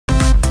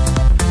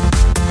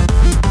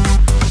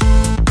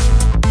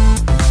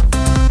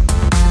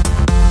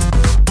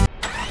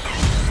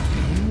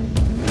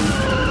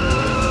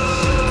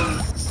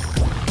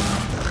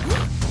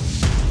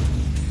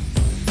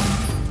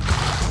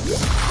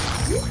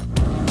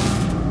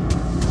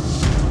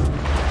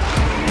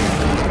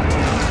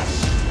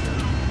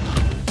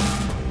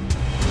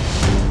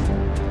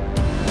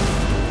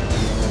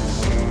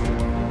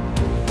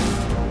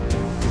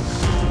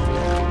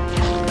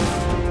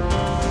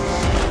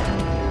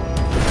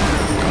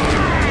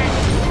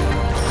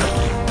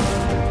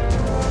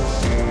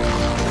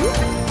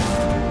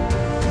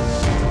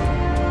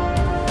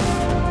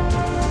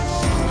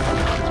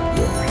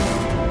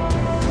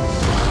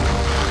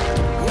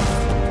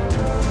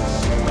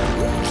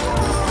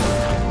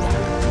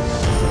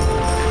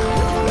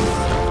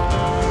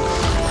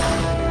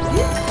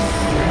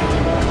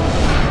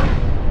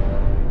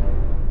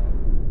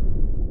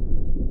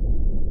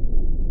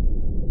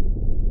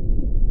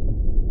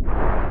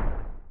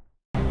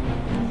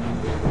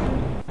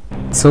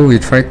So we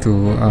try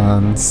to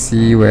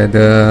see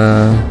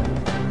whether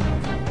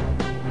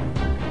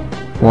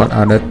what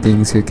other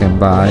things we can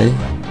buy.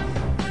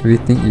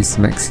 Everything is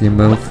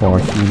maximum for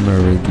him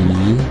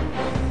already.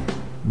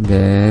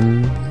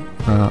 Then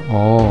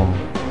oh,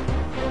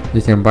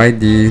 you can buy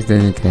this,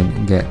 then you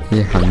can get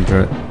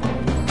 800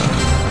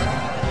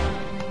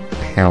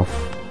 health.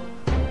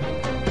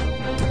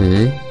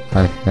 Okay,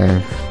 I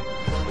have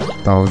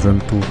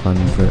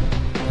 1200.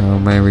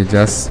 Might we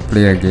just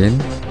play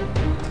again?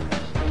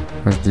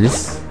 What's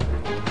this?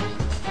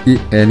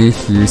 Eat any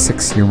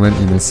 6 human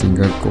in a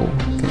single go.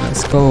 Okay,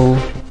 let's go.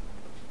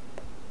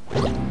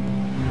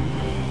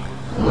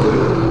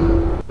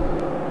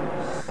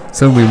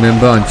 So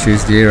remember on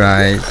Tuesday,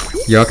 right?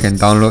 Y'all can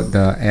download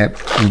the app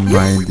in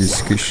my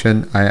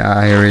description.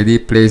 I already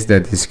placed the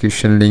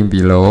description link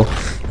below.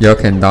 Y'all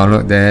can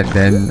download that.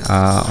 Then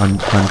on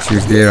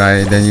Tuesday,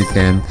 right? Then you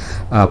can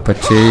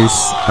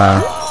purchase.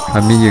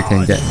 You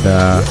can get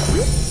the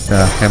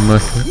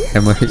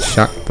hammerhead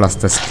shark plus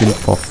the skin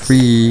for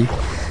free,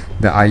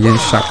 the iron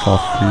shark for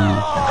free.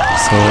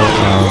 So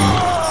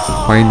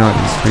why not?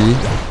 It's free.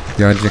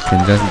 You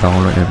can just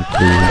download and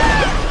play.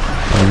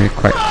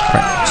 Quite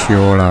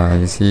chill lah.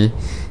 You see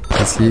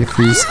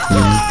free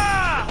skin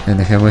and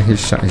the hammerhead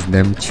shark is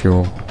damn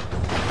chill.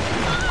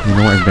 You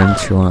know what is damn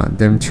chill?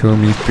 Damn chill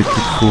means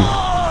beautiful.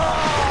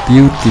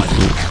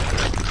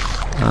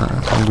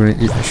 I'm gonna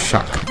eat a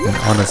shark and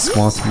all the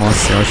small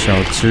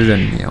小只的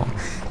鸟。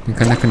你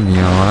看那个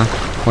鸟啊，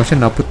好像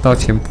拿不到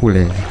全部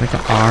嘞，那个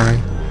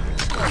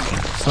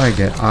R。So I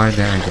get R,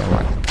 then I get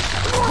what?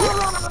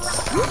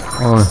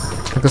 Oh,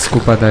 那个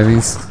scuba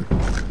diving.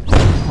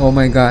 Oh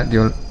my god,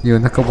 有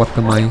那个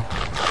water mine.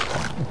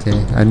 Okay,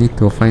 I need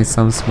to find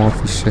some small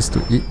fishes to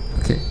eat.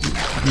 Okay, eat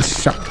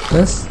this shark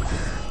first.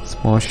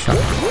 Small shark.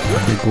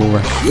 Okay, go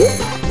rush.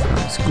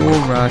 Let's go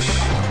rush.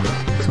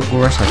 So go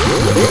rush, I can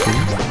eat everything.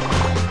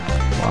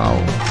 Wow.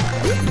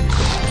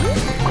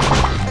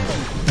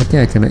 I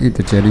think I cannot eat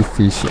the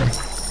jellyfish.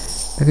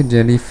 那个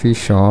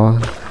jellyfish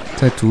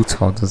在煮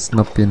草的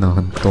那边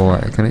很多。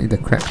I cannot eat the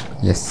crab.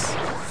 Yes,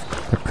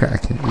 the crab I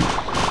can eat.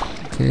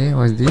 Okay,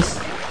 what's this?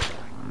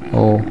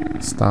 Oh,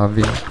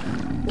 starving.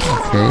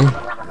 Okay,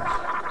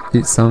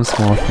 eat some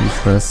small fish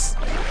first.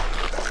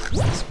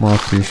 Small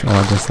fish.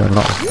 Oh, there's a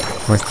lot.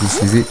 What's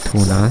this? Is it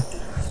tuna?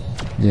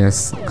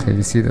 Yes. Okay,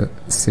 you see the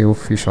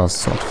sailfish or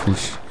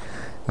swordfish.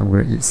 I'm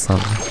gonna eat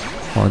some.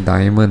 Or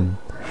diamond.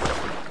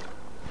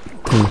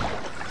 Okay.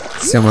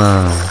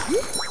 Siapa?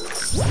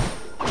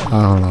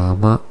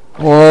 Alamak.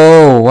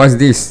 Oh, what's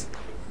this?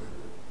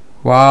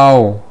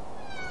 Wow.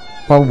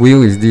 What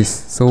whale is this?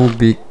 So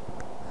big.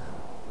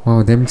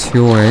 Wow, damn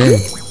chill eh.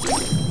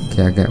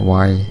 Okay, I get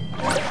Y.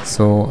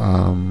 So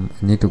I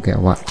need to get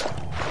what?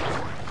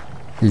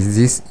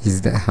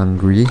 Is that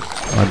hungry?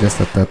 Or just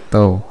a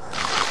turtle?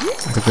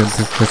 这个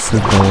是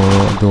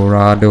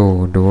Dorado.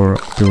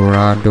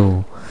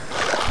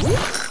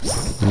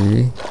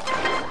 Okay.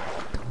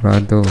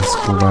 Dorado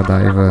scuba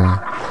diver.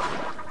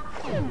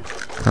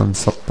 Come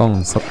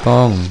sotong.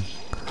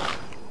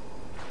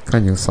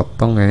 看有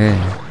sotong 哎。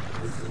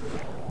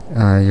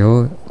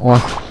有哇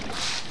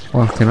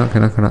cannot.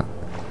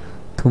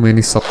 Too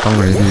many sotong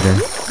already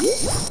there.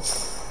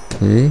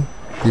 Okay,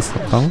 this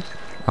sotong.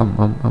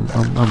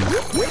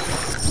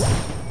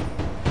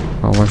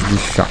 Oh, what's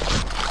this shark?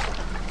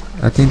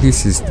 I think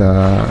this is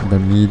the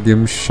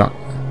medium shark.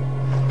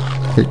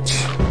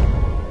 H.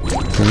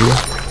 Okay.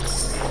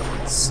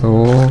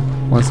 So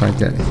once I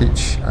get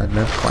H, I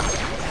left what?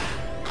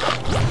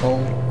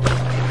 Oh,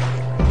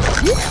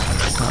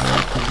 I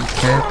have to be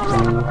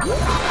careful.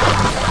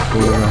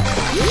 Rush.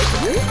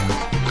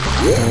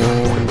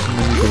 Oh,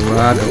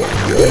 Dorado.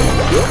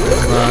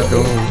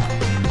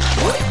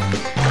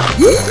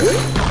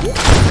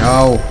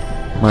 Oh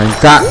my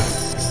god.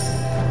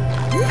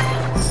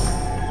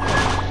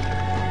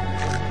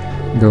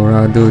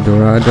 Dorado.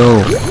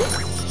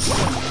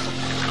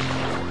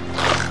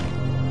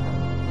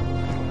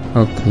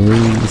 Okay,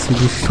 you see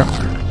this shark?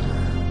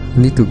 I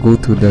need to go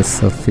to the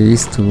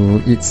surface to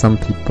eat some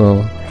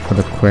people for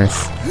the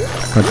quest.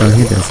 But down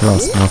here there's a lot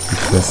of small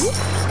fishes.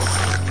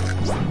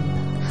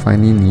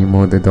 Finding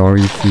Nemo, the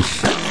dory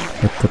fish,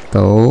 the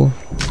turtle.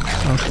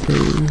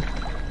 Okay,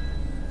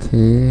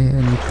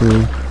 I need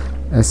to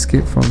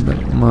escape from the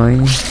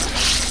mine.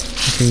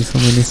 Okay, so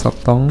many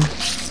sotong.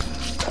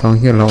 Down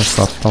here a lot of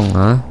sotong,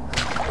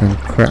 and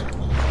crab.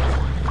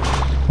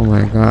 Oh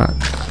my god,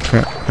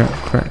 crab.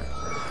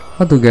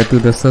 How to get to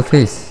the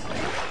surface?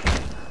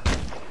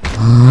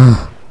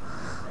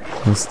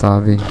 I'm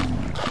starving.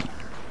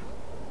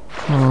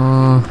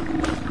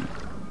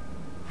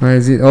 Where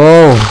is it?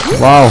 Oh,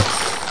 wow.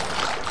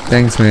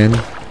 Thanks, man.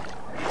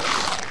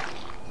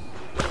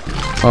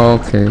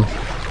 Okay.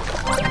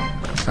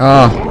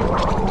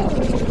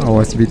 I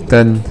was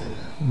bitten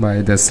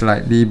by the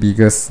slightly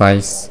bigger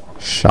size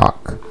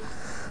shark.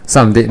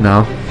 So I'm dead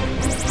now.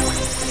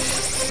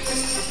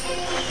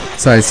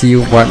 So I see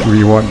what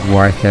reward do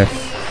I have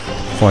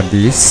for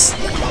this.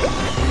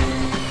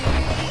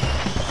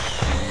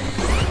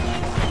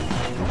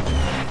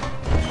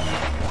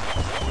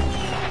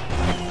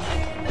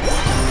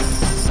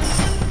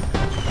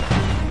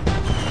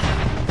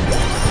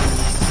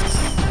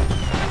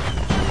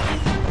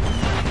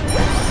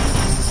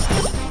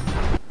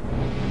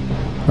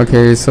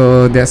 Okay,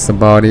 so that's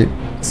about it.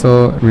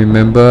 So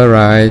remember,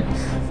 right?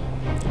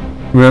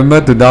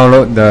 Remember to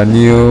download the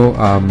new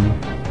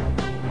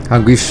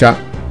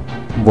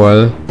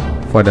hungrysharkworld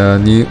for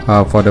the new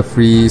for the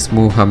free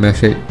smooth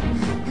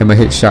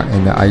hammerhead shark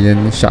and the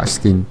iron shark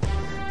skin.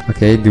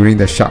 Okay, during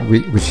the Shark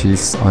Week, which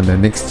is on the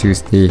next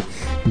Tuesday.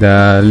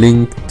 The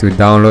link to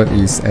download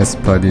is as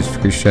per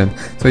description.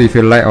 So if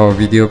you like our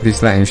video,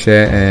 please like and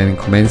share and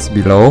comments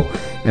below,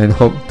 and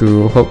hope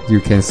you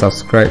can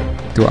subscribe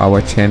to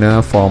our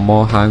channel for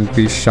more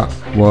Hungry Shark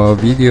World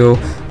video.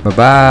 Bye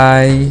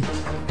bye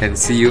and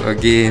see you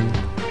again.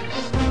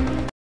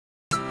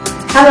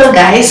 Hello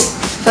guys,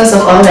 first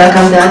of all,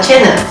 welcome to our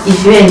channel.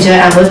 If you enjoy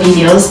our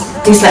videos,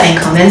 please like and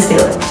comment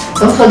below.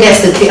 Don't forget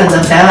to click on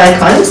the bell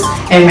icons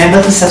and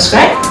remember to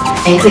subscribe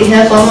and click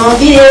here for more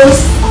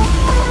videos.